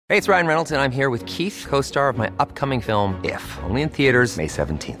Hey, it's Ryan Reynolds, and I'm here with Keith, co-star of my upcoming film, If, only in theaters May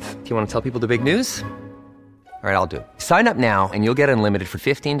 17th. Do you want to tell people the big news? All right, I'll do it. Sign up now and you'll get unlimited for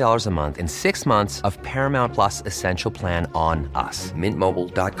 $15 a month and 6 months of Paramount Plus Essential Plan on us.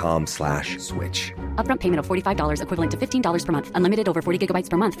 MintMobile.com/switch. Upfront payment of $45 equivalent to $15 per month. Unlimited over 40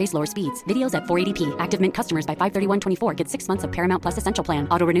 gigabytes per month. Face lower speeds. Videos at 480p. Active Mint customers by 531.24 get 6 months of Paramount Plus Essential Plan.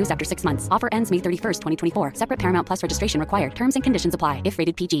 Auto renews after 6 months. Offer ends May 31st, 2024. Separate Paramount Plus registration required. Terms and conditions apply if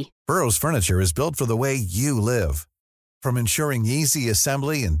rated PG. Burrow's furniture is built for the way you live. From ensuring easy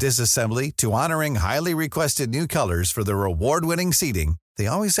assembly and disassembly to honoring highly requested new colors for their award-winning seating, they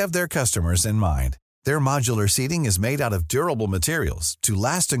always have their customers in mind. Their modular seating is made out of durable materials to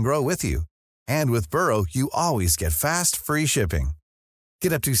last and grow with you. And with Burrow, you always get fast, free shipping.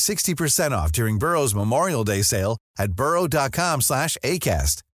 Get up to 60% off during Burrow's Memorial Day sale at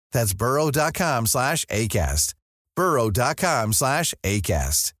burrow.com/ACAST. That's burrow.com/ACAST.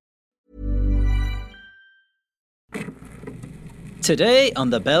 burrow.com/ACAST. Today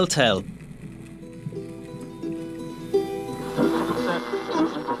on the Bell Tell.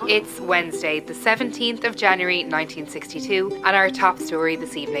 It's Wednesday, the 17th of January 1962, and our top story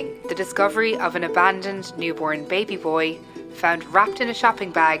this evening, the discovery of an abandoned newborn baby boy found wrapped in a shopping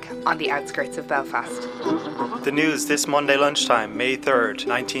bag on the outskirts of Belfast. The news this Monday lunchtime, May 3rd,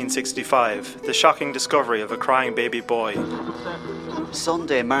 1965, the shocking discovery of a crying baby boy.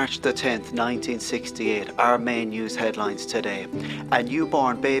 Sunday, March the 10th, 1968, our main news headlines today. A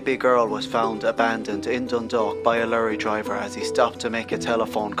newborn baby girl was found abandoned in Dundalk by a lorry driver as he stopped to make a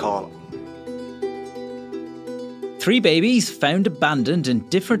telephone call. 3 babies found abandoned in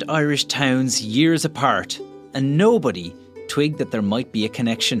different Irish towns years apart, and nobody twigged that there might be a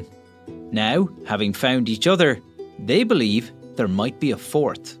connection. Now, having found each other, they believe there might be a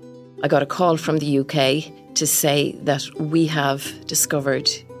fourth. I got a call from the UK to say that we have discovered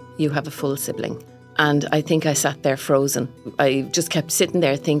you have a full sibling. And I think I sat there frozen. I just kept sitting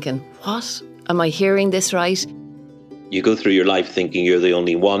there thinking, what? Am I hearing this right? You go through your life thinking you're the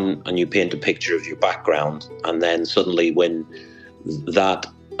only one and you paint a picture of your background. And then suddenly when that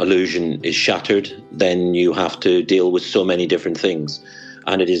illusion is shattered, then you have to deal with so many different things.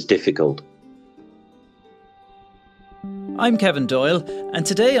 And it is difficult. I'm Kevin Doyle, and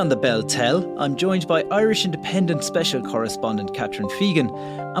today on the Bell Tell, I'm joined by Irish Independent Special Correspondent Catherine Fegan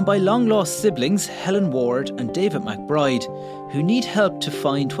and by long-lost siblings Helen Ward and David McBride, who need help to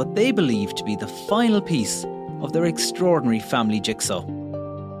find what they believe to be the final piece of their extraordinary family jigsaw.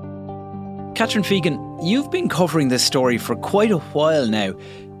 Catherine Fegan, you've been covering this story for quite a while now.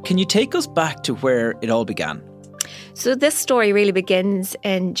 Can you take us back to where it all began? So this story really begins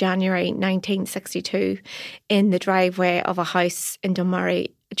in January 1962 in the driveway of a house in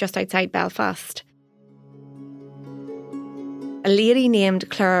Dunmurry, just outside Belfast. A lady named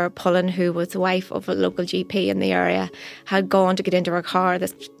Claire Pullen, who was the wife of a local GP in the area, had gone to get into her car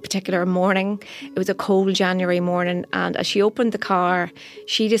this particular morning. It was a cold January morning, and as she opened the car,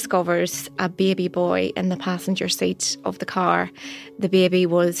 she discovers a baby boy in the passenger seat of the car. The baby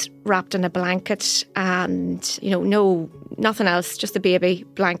was wrapped in a blanket and, nothing else, just a baby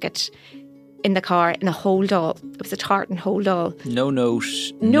blanket in the car in a hold-all. It was a tartan hold-all. No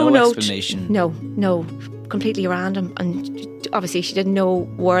note, no explanation. No, completely random. And obviously she didn't know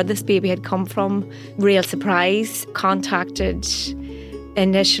where this baby had come from. Real surprise.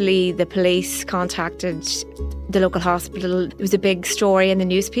 Initially the police contacted the local hospital. It was a big story in the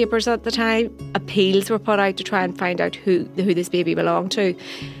newspapers at the time. Appeals were put out to try and find out who this baby belonged to.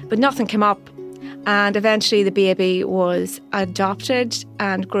 But nothing came up. And eventually the baby was adopted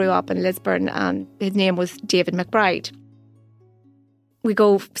and grew up in Lisburn, and his name was David McBride. We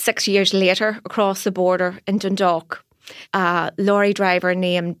go 6 years later across the border in Dundalk. A lorry driver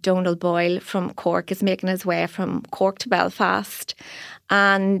named Donald Boyle from Cork is making his way from Cork to Belfast,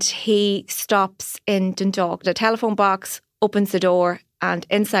 and he stops in Dundalk. The telephone box opens the door, and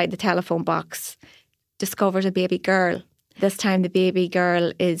inside the telephone box discovers a baby girl. This time the baby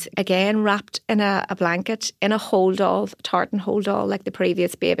girl is again wrapped in a blanket, in a hold-all, a tartan hold-all like the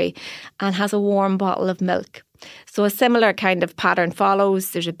previous baby, and has a warm bottle of milk. So a similar kind of pattern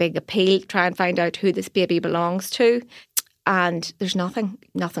follows. There's a big appeal to try and find out who this baby belongs to, and there's nothing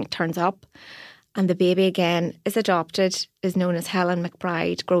turns up. And the baby again is adopted, is known as Helen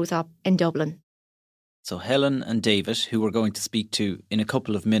McBride, grows up in Dublin. So Helen and David, who we're going to speak to in a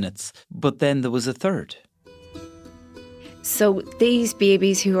couple of minutes, but then there was a third. So these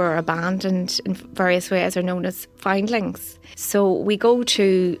babies who are abandoned in various ways are known as foundlings. So we go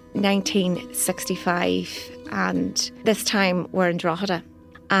to 1965, and this time we're in Drogheda.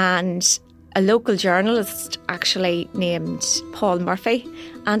 And A local journalist actually named Paul Murphy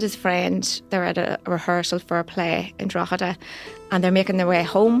and his friend, they're at a rehearsal for a play in Drogheda, and they're making their way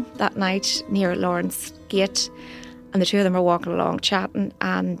home that night near Lawrence Gate, and the two of them are walking along chatting,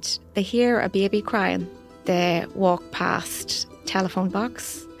 and they hear a baby crying. They walk past a telephone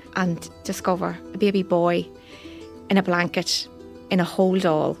box and discover a baby boy in a blanket in a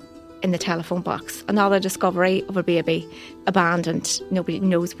holdall in the telephone box. Another discovery of a baby abandoned. Nobody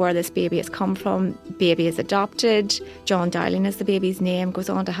knows where this baby has come from. Baby is adopted. John Dowling is the baby's name. Goes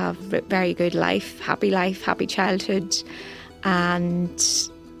on to have a very good life, happy childhood. And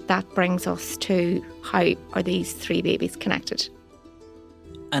that brings us to how are these three babies connected?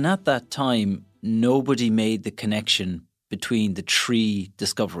 And at that time, nobody made the connection between the three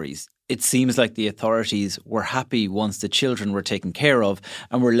discoveries. It seems like the authorities were happy once the children were taken care of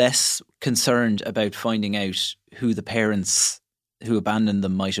and were less concerned about finding out who the parents who abandoned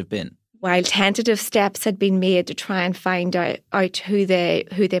them might have been. While tentative steps had been made to try and find out who they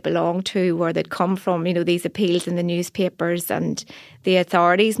belonged to, where they'd come from, these appeals in the newspapers and the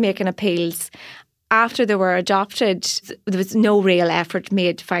authorities making appeals, after they were adopted, there was no real effort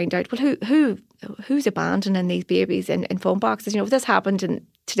made to find out, well, who's abandoning these babies in phone boxes? If this happened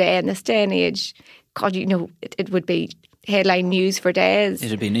today in this day and age, God, it would be headline news for days. It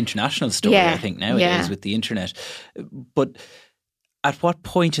would be an international story, I think, nowadays with the internet. But at what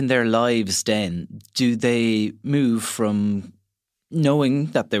point in their lives then do they move from knowing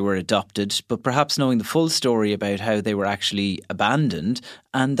that they were adopted, but perhaps knowing the full story about how they were actually abandoned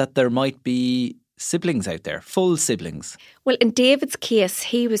and that there might be siblings out there, full siblings? Well, in David's case,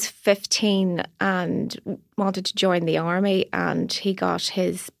 he was 15 and wanted to join the army, and he got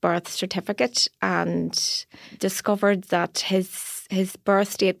his birth certificate and discovered that his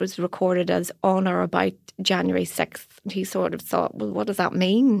birth date was recorded as on or about January 6th. He sort of thought, well, what does that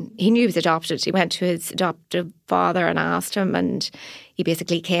mean? He knew he was adopted. He went to his adoptive father and asked him, and he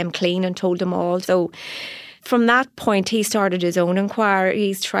basically came clean and told him all. So from that point, he started his own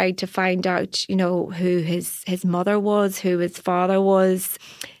inquiries, tried to find out, who his mother was, who his father was.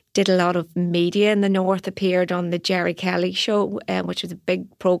 Did a lot of media in the north, appeared on the Jerry Kelly show, which was a big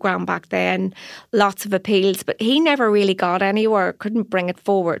programme back then. Lots of appeals, but he never really got anywhere, couldn't bring it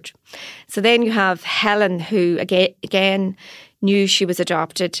forward. So then you have Helen, who again knew she was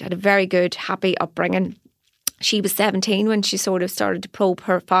adopted, had a very good, happy upbringing. She was 17 when she sort of started to probe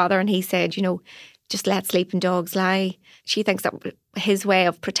her father, and he said, just let sleeping dogs lie. She thinks that his way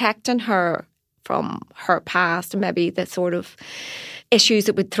of protecting her from her past and maybe the sort of issues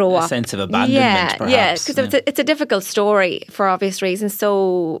it would throw up. A sense of abandonment, perhaps. Yeah, because it's a difficult story for obvious reasons.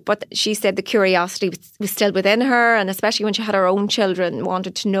 So, but she said the curiosity was still within her, and especially when she had her own children,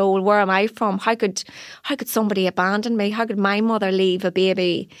 wanted to know, well, where am I from? How could somebody abandon me? How could my mother leave a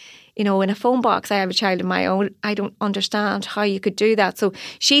baby, in a phone box? I have a child of my own. I don't understand how you could do that. So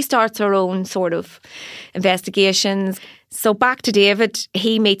she starts her own sort of investigations. So back to David,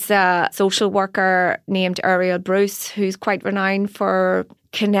 he meets a social worker named Ariel Bruce, who's quite renowned for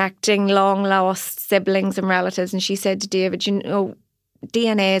connecting long lost siblings and relatives. And she said to David,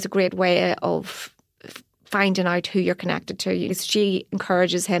 DNA is a great way of finding out who you're connected to. She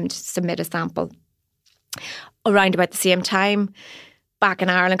encourages him to submit a sample. Around about the same time, back in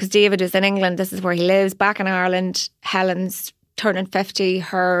Ireland, because David is in England, this is where he lives, back in Ireland, Helen's turning 50,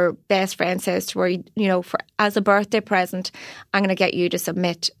 her best friend says to her, as a birthday present, I'm going to get you to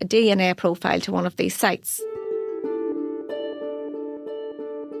submit a DNA profile to one of these sites.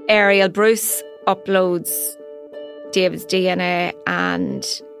 Ariel Bruce uploads David's DNA, and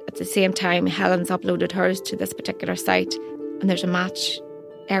at the same time, Helen's uploaded hers to this particular site, and there's a match.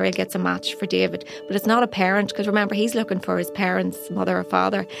 Ariel gets a match for David, but it's not a parent, because remember, he's looking for his parents, mother or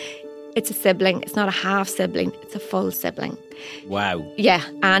father. It's a sibling. It's not a half sibling. It's a full sibling. Wow. Yeah,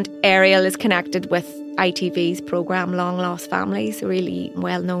 and Ariel is connected with ITV's programme Long Lost Families, a really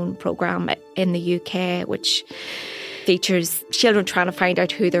well-known programme in the UK, which features children trying to find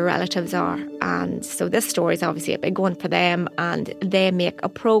out who their relatives are. And so this story is obviously a big one for them, and they make a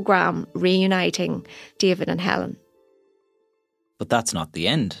programme reuniting David and Helen. But that's not the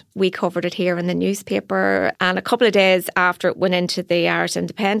end. We covered it here in the newspaper, and a couple of days after it went into the Irish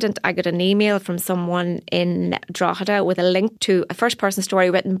Independent, I got an email from someone in Drogheda with a link to a first-person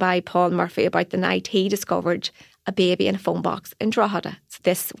story written by Paul Murphy about the night he discovered a baby in a phone box in Drogheda. So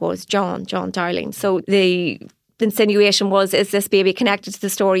this was John Dowling. So the insinuation was, is this baby connected to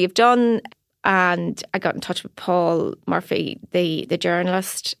the story you've done? And I got in touch with Paul Murphy, the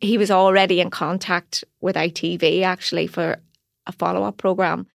journalist. He was already in contact with ITV, actually, for a follow-up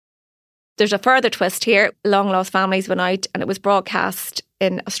programme. There's a further twist here. Long Lost Families went out and it was broadcast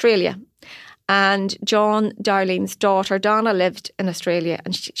in Australia. And John Dowling's daughter, Donna, lived in Australia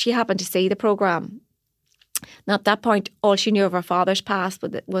and she happened to see the programme. Now, at that point, all she knew of her father's past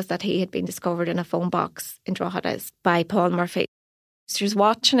was that he had been discovered in a phone box in Drogheda by Paul Murphy. She was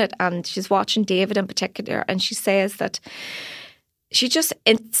watching it and she's watching David in particular, and she says that she just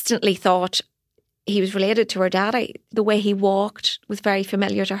instantly thought he was related to her daddy. The way he walked was very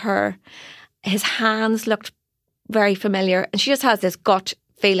familiar to her. His hands looked very familiar, and she just has this gut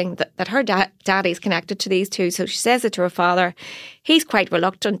feeling that her daddy's connected to these two. So she says it to her father. He's quite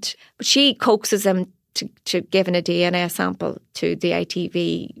reluctant, but she coaxes him to giving a DNA sample to the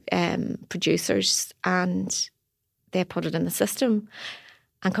ITV producers, and they put it in the system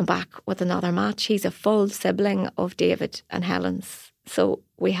and come back with another match. He's a full sibling of David and Helen's. So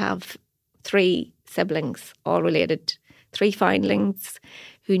we have 3 siblings, all related, 3 foundlings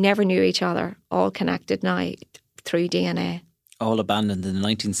who never knew each other, all connected now through DNA. All abandoned in the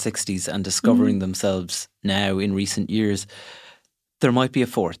 1960s and discovering themselves now in recent years. There might be a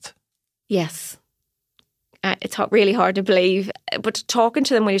 4th. Yes. It's really hard to believe. But talking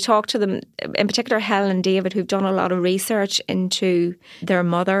to them, when you talk to them, in particular Helen and David, who've done a lot of research into their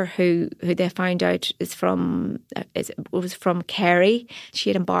mother, who they found out was from Kerry. She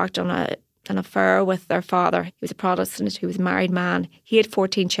had embarked on an affair with their father. He was a Protestant, he was a married man. He had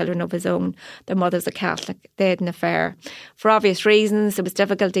 14 children of his own. Their mother's a Catholic. They had an affair. For obvious reasons, there was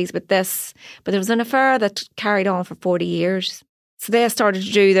difficulties with this. But there was an affair that carried on for 40 years. So they started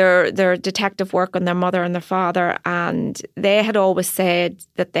to do their detective work on their mother and their father, and they had always said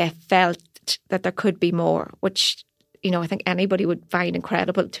that they felt that there could be more, which, I think anybody would find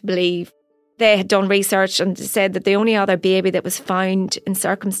incredible to believe. They had done research and said that the only other baby that was found in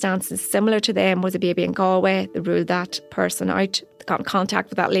circumstances similar to them was a baby in Galway. They ruled that person out. They got in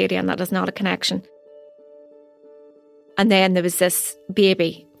contact with that lady, and that is not a connection. And then there was this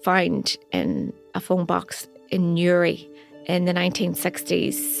baby found in a phone box in Newry in the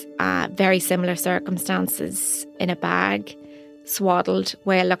 1960s, very similar circumstances, in a bag, swaddled,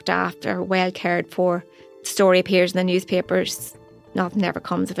 well looked after, well cared for. The story appears in the newspapers. Nothing ever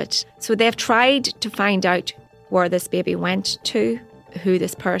comes of it. So they've tried to find out where this baby went to, who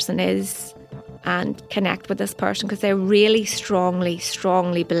this person is, and connect with this person, because they really strongly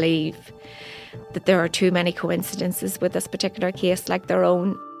believe that there are too many coincidences with this particular case, like their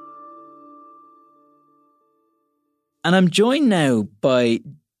own. And I'm joined now by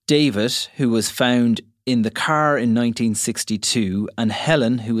David, who was found in the car in 1962, and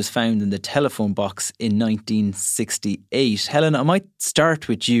Helen, who was found in the telephone box in 1968. Helen, I might start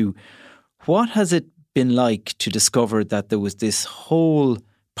with you. What has it been like to discover that there was this whole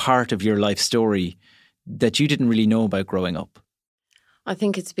part of your life story that you didn't really know about growing up? I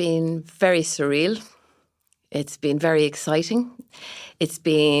think it's been very surreal. It's been very exciting. It's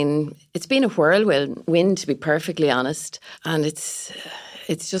been a whirlwind, to be perfectly honest. And it's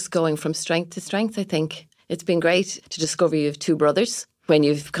just going from strength to strength, I think. It's been great to discover you have 2 brothers when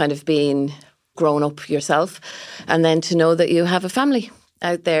you've kind of been grown up yourself. And then to know that you have a family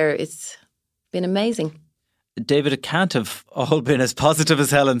out there, it's been amazing. David, it can't have all been as positive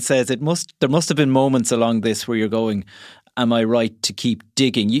as Helen says. There must have been moments along this where you're going, am I right to keep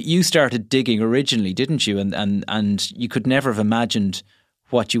digging? You started digging originally, didn't you? And you could never have imagined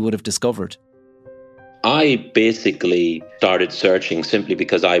what you would have discovered. I basically started searching simply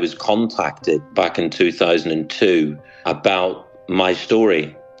because I was contacted back in 2002 about my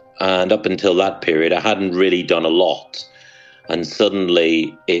story. And up until that period, I hadn't really done a lot. And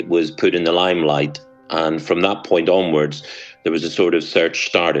suddenly it was put in the limelight. And from that point onwards, there was a sort of search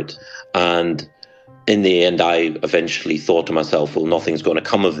started. And in the end, I eventually thought to myself, well, nothing's going to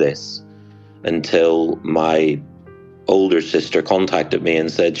come of this, until my older sister contacted me and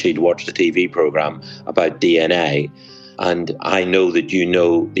said she'd watched a TV program about DNA. And I know that you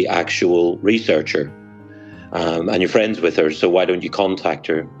know the actual researcher and you're friends with her, so why don't you contact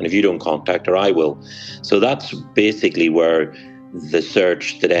her? And if you don't contact her, I will. So that's basically where the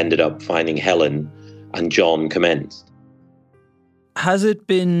search that ended up finding Helen and John commenced. Has it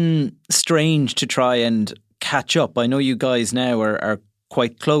been strange to try and catch up? I know you guys now are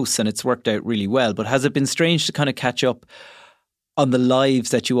quite close and it's worked out really well, but has it been strange to kind of catch up on the lives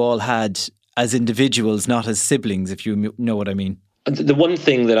that you all had as individuals, not as siblings, if you know what I mean? The one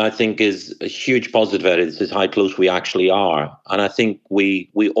thing that I think is a huge positive about it is how close we actually are. And I think we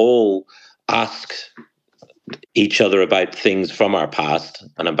all ask each other about things from our past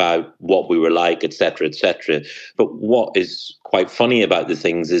and about what we were like, etc., etc. But what is quite funny about the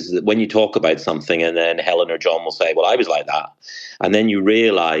things is that when you talk about something and then Helen or John will say, well, I was like that. And then you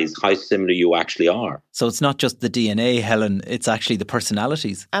realise how similar you actually are. So it's not just the DNA, Helen, it's actually the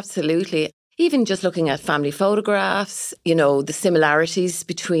personalities. Absolutely. Even just looking at family photographs, you know, the similarities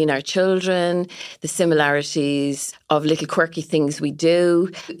between our children, the similarities of little quirky things we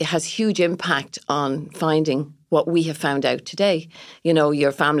do, it has huge impact on finding what we have found out today. You know,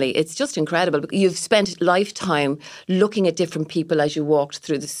 your family, it's just incredible. You've spent a lifetime looking at different people as you walked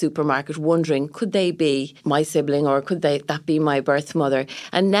through the supermarket, wondering, could they be my sibling or could that be my birth mother?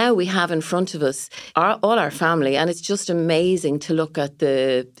 And now we have in front of us all our family, and it's just amazing to look at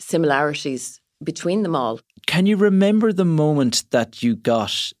the similarities between them all. Can you remember the moment that you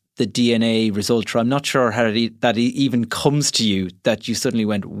got the DNA result? I'm not sure how that even comes to you, that you suddenly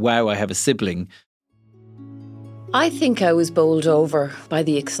went, wow, I have a sibling. I think I was bowled over by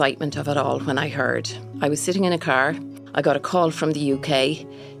the excitement of it all when I heard. I was sitting in a car. I got a call from the UK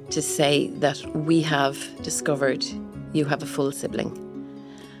to say that we have discovered you have a full sibling.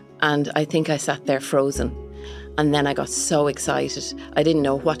 And I think I sat there frozen. And then I got so excited. I didn't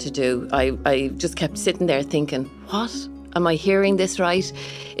know what to do. I just kept sitting there thinking, what? Am I hearing this right?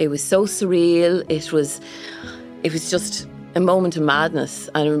 It was so surreal. It was just a moment of madness.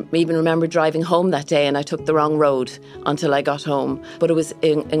 I even remember driving home that day and I took the wrong road until I got home. But it was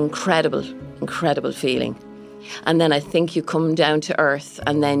an incredible, incredible feeling. And then I think you come down to earth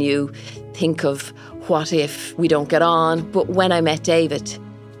and then you think of what if we don't get on. But when I met David,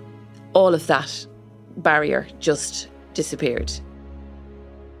 all of that barrier just disappeared.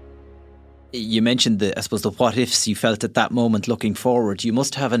 You mentioned the what ifs you felt at that moment looking forward. You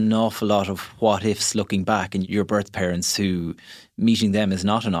must have an awful lot of what ifs looking back, and your birth parents who meeting them is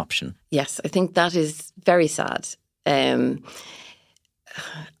not an option. Yes, I think that is very sad.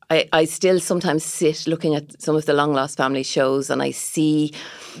 I still sometimes sit looking at some of the long lost family shows and I see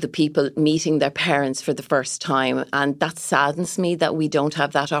the people meeting their parents for the first time, and that saddens me that we don't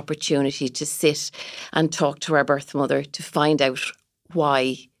have that opportunity to sit and talk to our birth mother to find out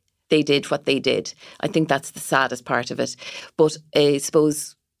why they did what they did. I think that's the saddest part of it. But I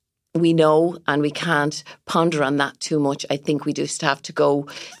suppose we know and we can't ponder on that too much. I think we just have to go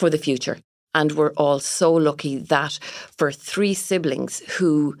for the future. And we're all so lucky that for 3 siblings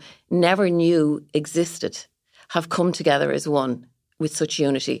who never knew existed have come together as one with such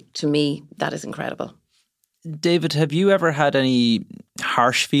unity. To me, that is incredible. David, have you ever had any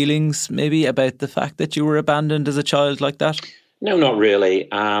harsh feelings maybe about the fact that you were abandoned as a child like that? No, not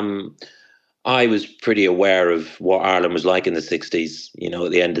really. I was pretty aware of what Ireland was like in the 60s,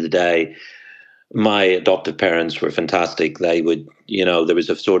 at the end of the day. My adoptive parents were fantastic. They would, there was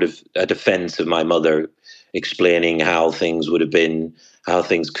a sort of a defense of my mother explaining how things would have been, how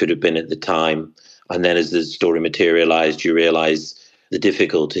things could have been at the time. And then as the story materialized, you realize the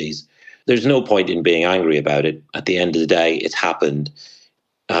difficulties. There's no point in being angry about it. At the end of the day, it's happened.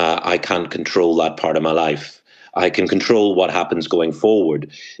 I can't control that part of my life. I can control what happens going forward,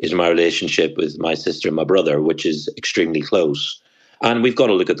 is my relationship with my sister and my brother, which is extremely close. And we've got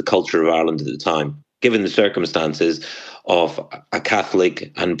to look at the culture of Ireland at the time. Given the circumstances of a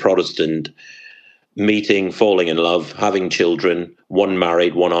Catholic and Protestant meeting, falling in love, having children, one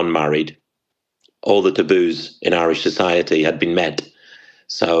married, one unmarried, all the taboos in Irish society had been met.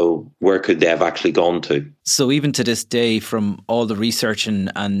 So where could they have actually gone to? So even to this day, from all the research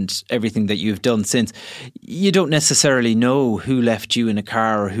and everything that you've done since, you don't necessarily know who left you in a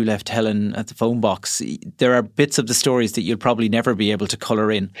car or who left Helen at the phone box. There are bits of the stories that you'll probably never be able to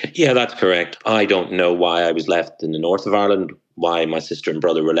colour in. Yeah, that's correct. I don't know why I was left in the north of Ireland, why my sister and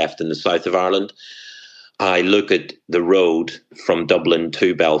brother were left in the south of Ireland. I look at the road from Dublin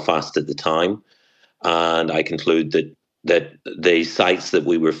to Belfast at the time, and I conclude that the sites that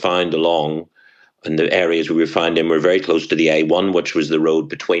we were found along and the areas we were found in were very close to the A1, which was the road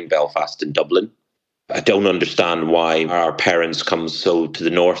between Belfast and Dublin. I don't understand why our parents come so to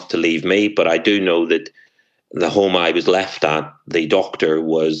the north to leave me, but I do know that the home I was left at, the doctor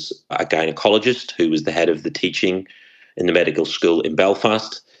was a gynecologist who was the head of the teaching in the medical school in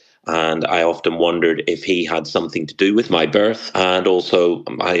Belfast. And I often wondered if he had something to do with my birth. And also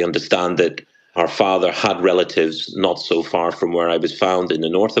I understand that our father had relatives not so far from where I was found in the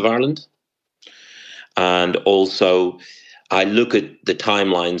north of Ireland. And also, I look at the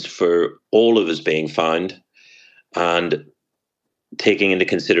timelines for all of us being found and taking into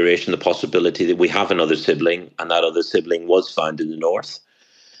consideration the possibility that we have another sibling and that other sibling was found in the north.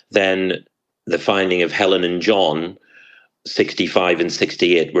 Then the finding of Helen and John, 65 and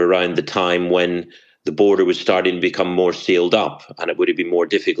 68, were around the time when the border was starting to become more sealed up, and it would have been more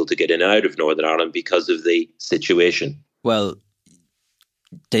difficult to get in and out of Northern Ireland because of the situation. Well,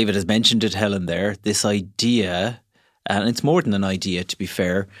 David has mentioned it, Helen, there, this idea, and it's more than an idea, to be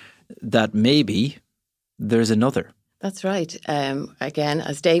fair, that maybe there's another. That's right. Again,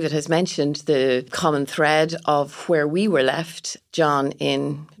 as David has mentioned, the common thread of where we were left, John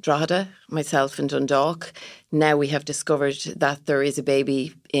in Drogheda, myself in Dundalk. Now we have discovered that there is a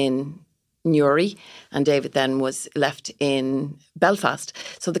baby in Newry, and David then was left in Belfast.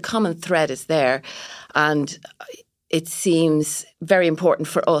 So the common thread is there, and it seems very important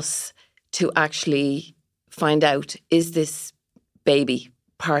for us to actually find out, is this baby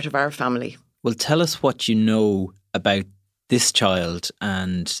part of our family? Well, tell us what you know about this child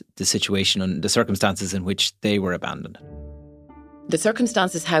and the situation and the circumstances in which they were abandoned. The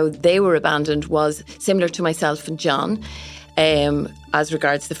circumstances how they were abandoned was similar to myself and John as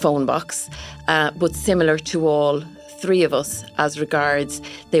regards the phone box, but similar to all three of us as regards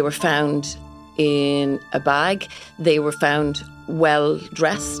they were found in a bag, they were found well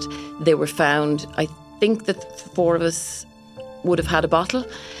dressed, they were found, I think that four of us would have had a bottle,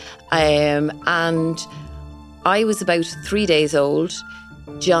 and I was about 3 days old.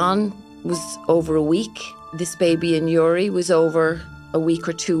 John was over a week. This baby in Newry was over a week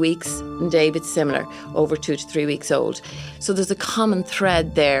or 2 weeks, and David similar, over 2 to 3 weeks old. So there's a common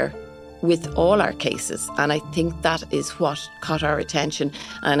thread there with all our cases, and I think that is what caught our attention,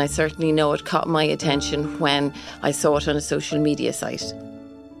 and I certainly know it caught my attention when I saw it on a social media site.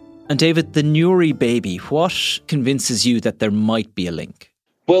 And David, the Newry baby, what convinces you that there might be a link?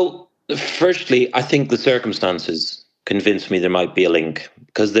 Well, firstly, I think the circumstances convince me there might be a link,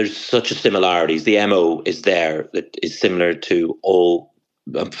 because there's such a similarities. The MO is there that is similar to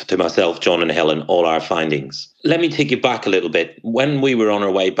myself, John and Helen, all our findings. Let me take you back a little bit. When we were on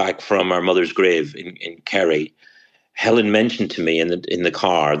our way back from our mother's grave in Kerry, Helen mentioned to me in the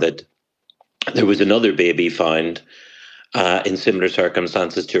car that there was another baby found in similar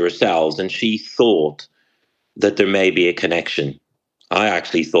circumstances to ourselves, and she thought that there may be a connection. I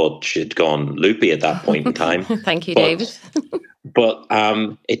actually thought she'd gone loopy at that point in time. Thank you, David. But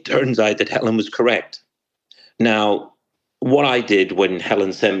it turns out that Helen was correct. Now, what I did when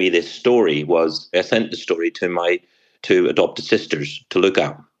Helen sent me this story was I sent the story to my two adopted sisters to look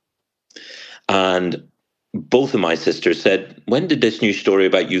at. And both of my sisters said, "When did this new story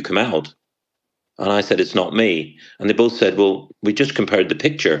about you come out?" And I said, "It's not me." And they both said, "Well, we just compared the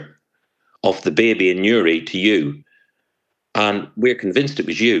picture of the baby in Newry to you, and we're convinced it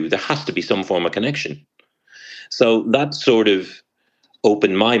was you. There has to be some form of connection." So that sort of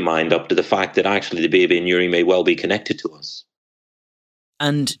opened my mind up to the fact that actually the baby in Newry may well be connected to us.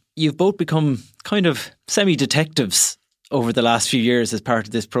 And you've both become kind of semi-detectives over the last few years as part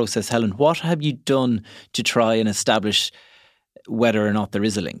of this process, Helen. What have you done to try and establish whether or not there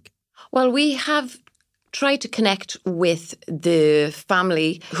is a link? Well, we have tried to connect with the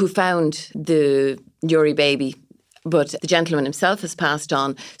family who found the Newry baby, but the gentleman himself has passed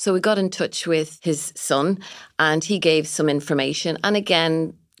on. So we got in touch with his son and he gave some information. And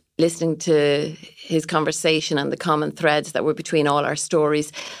again, listening to his conversation and the common threads that were between all our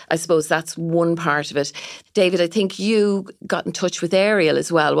stories, I suppose that's one part of it. David, I think you got in touch with Ariel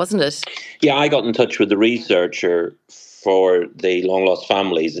as well, wasn't it? Yeah, I got in touch with the researcher for the long lost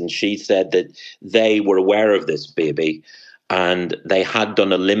families, and she said that they were aware of this baby and they had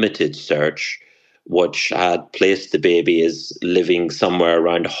done a limited search which had placed the baby as living somewhere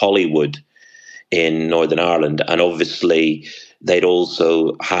around Hollywood in Northern Ireland. And obviously they'd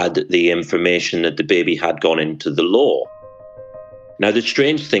also had the information that the baby had gone into the law. Now, the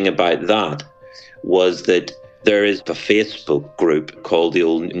strange thing about that was that there is a Facebook group called the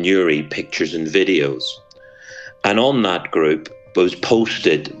Old Newry Pictures and Videos. And on that group we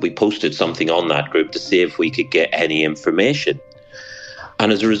posted something on that group to see if we could get any information.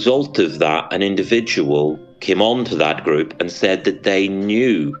 And as a result of that, an individual came onto that group and said that they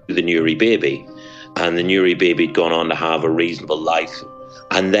knew the Newry baby, and the Newry baby had gone on to have a reasonable life.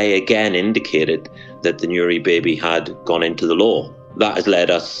 And they again indicated that the Newry baby had gone into the law. That has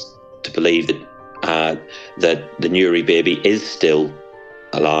led us to believe that the Newry baby is still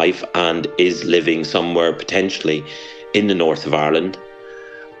alive and is living somewhere potentially in the north of Ireland.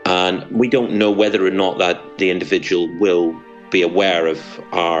 And we don't know whether or not that the individual will be aware of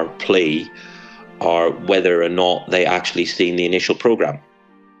our plea or whether or not they actually seen the initial programme.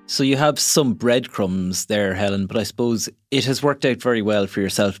 So you have some breadcrumbs there, Helen, but I suppose it has worked out very well for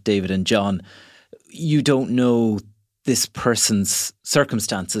yourself, David and John. You don't know this person's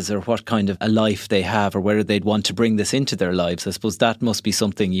circumstances or what kind of a life they have, or whether they'd want to bring this into their lives. I suppose that must be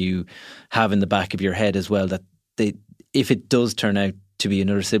something you have in the back of your head as well, that if it does turn out to be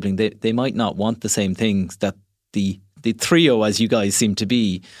another sibling, they might not want the same things that the trio, as you guys seem to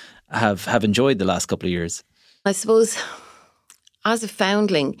be, have enjoyed the last couple of years. I suppose as a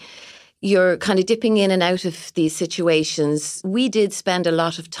foundling, you're kind of dipping in and out of these situations. We did spend a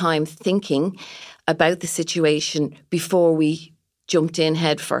lot of time thinking about the situation before we jumped in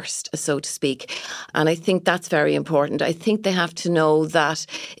head first, so to speak. And I think that's very important. I think they have to know that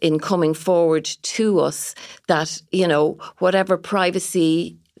in coming forward to us, that, you know, whatever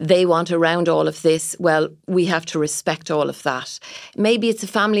privacy they want around all of this, well, we have to respect all of that. Maybe it's a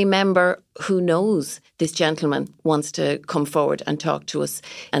family member who knows this gentleman wants to come forward and talk to us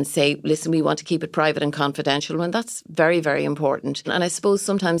and say, listen, we want to keep it private and confidential. And that's very, very important. And I suppose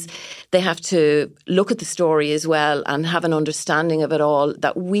sometimes they have to look at the story as well and have an understanding of it all,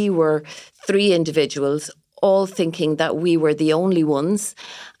 that we were 3 individuals all thinking that we were the only ones.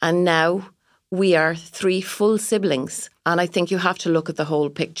 And now we are 3 full siblings. And I think you have to look at the whole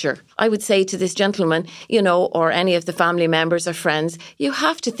picture. I would say to this gentleman, you know, or any of the family members or friends, you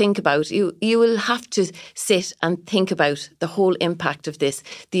have to think about, you will have to sit and think about the whole impact of this,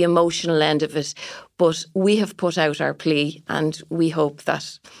 the emotional end of it. But we have put out our plea, and we hope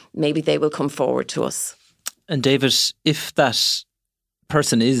that maybe they will come forward to us. And David, if that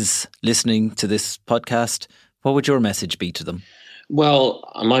person is listening to this podcast, what would your message be to them?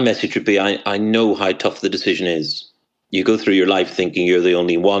 Well, my message would be, I know how tough the decision is. You go through your life thinking you're the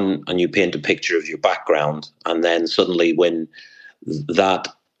only one, and you paint a picture of your background. And then suddenly when that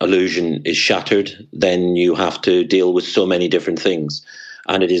illusion is shattered, then you have to deal with so many different things.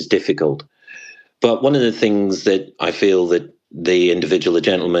 And it is difficult. But one of the things that I feel that the individual, the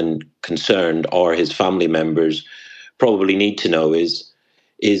gentleman concerned, or his family members probably need to know is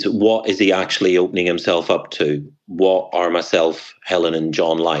what is he actually opening himself up to? What are myself, Helen and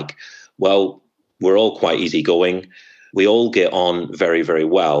John like? Well, we're all quite easygoing. We all get on very, very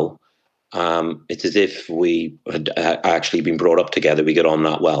well. It's as if we had actually been brought up together. We get on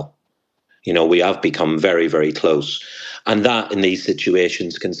that well. You know, we have become very, very close. And that in these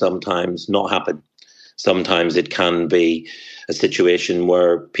situations can sometimes not happen. Sometimes it can be a situation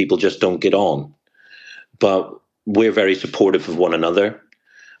where people just don't get on. But we're very supportive of one another.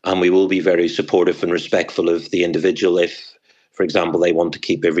 And we will be very supportive and respectful of the individual if, for example, they want to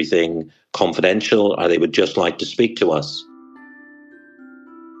keep everything confidential or they would just like to speak to us.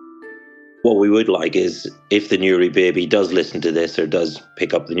 What we would like is, if the Newry baby does listen to this or does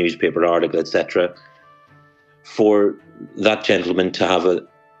pick up the newspaper article, etc., for that gentleman to have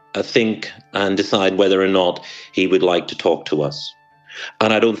a think and decide whether or not he would like to talk to us.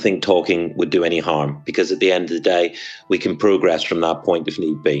 And I don't think talking would do any harm, because at the end of the day, we can progress from that point if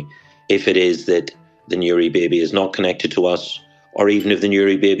need be. If it is that the Newry baby is not connected to us, or even if the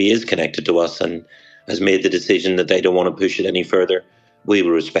Newry baby is connected to us and has made the decision that they don't want to push it any further, we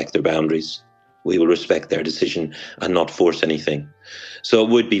will respect their boundaries. We will respect their decision and not force anything. So it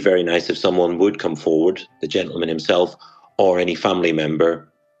would be very nice if someone would come forward, the gentleman himself or any family member,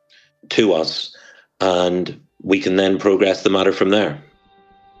 to us, and we can then progress the matter from there.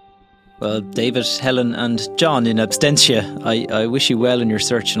 Well, David, Helen and John in absentia, I wish you well in your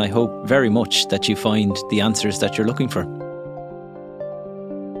search, and I hope very much that you find the answers that you're looking for.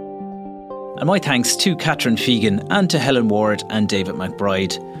 And my thanks to Catherine Fegan and to Helen Ward and David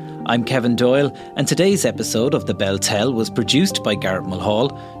McBride. I'm Kevin Doyle, and today's episode of The Bell Tell was produced by Garrett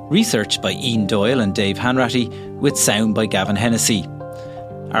Mulhall, researched by Ian Doyle and Dave Hanratty, with sound by Gavin Hennessy.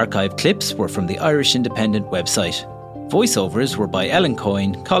 Archived clips were from the Irish Independent website. Voiceovers were by Ellen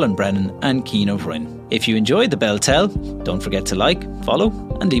Coyne, Colin Brennan and Cian O'Brien. If you enjoyed The Bell Tell, don't forget to like, follow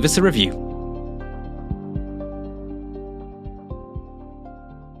and leave us a review.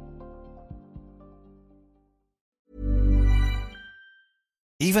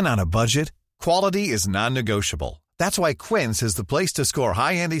 Even on a budget, quality is non-negotiable. That's why Quince is the place to score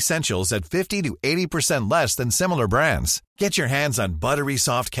high-end essentials at 50 to 80% less than similar brands. Get your hands on buttery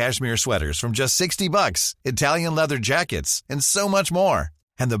soft cashmere sweaters from just $60, Italian leather jackets, and so much more.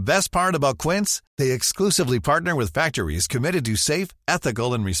 And the best part about Quince, they exclusively partner with factories committed to safe,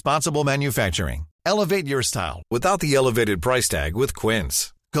 ethical, and responsible manufacturing. Elevate your style without the elevated price tag with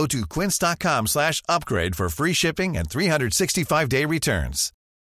Quince. Go to quince.com/upgrade for free shipping and 365-day returns.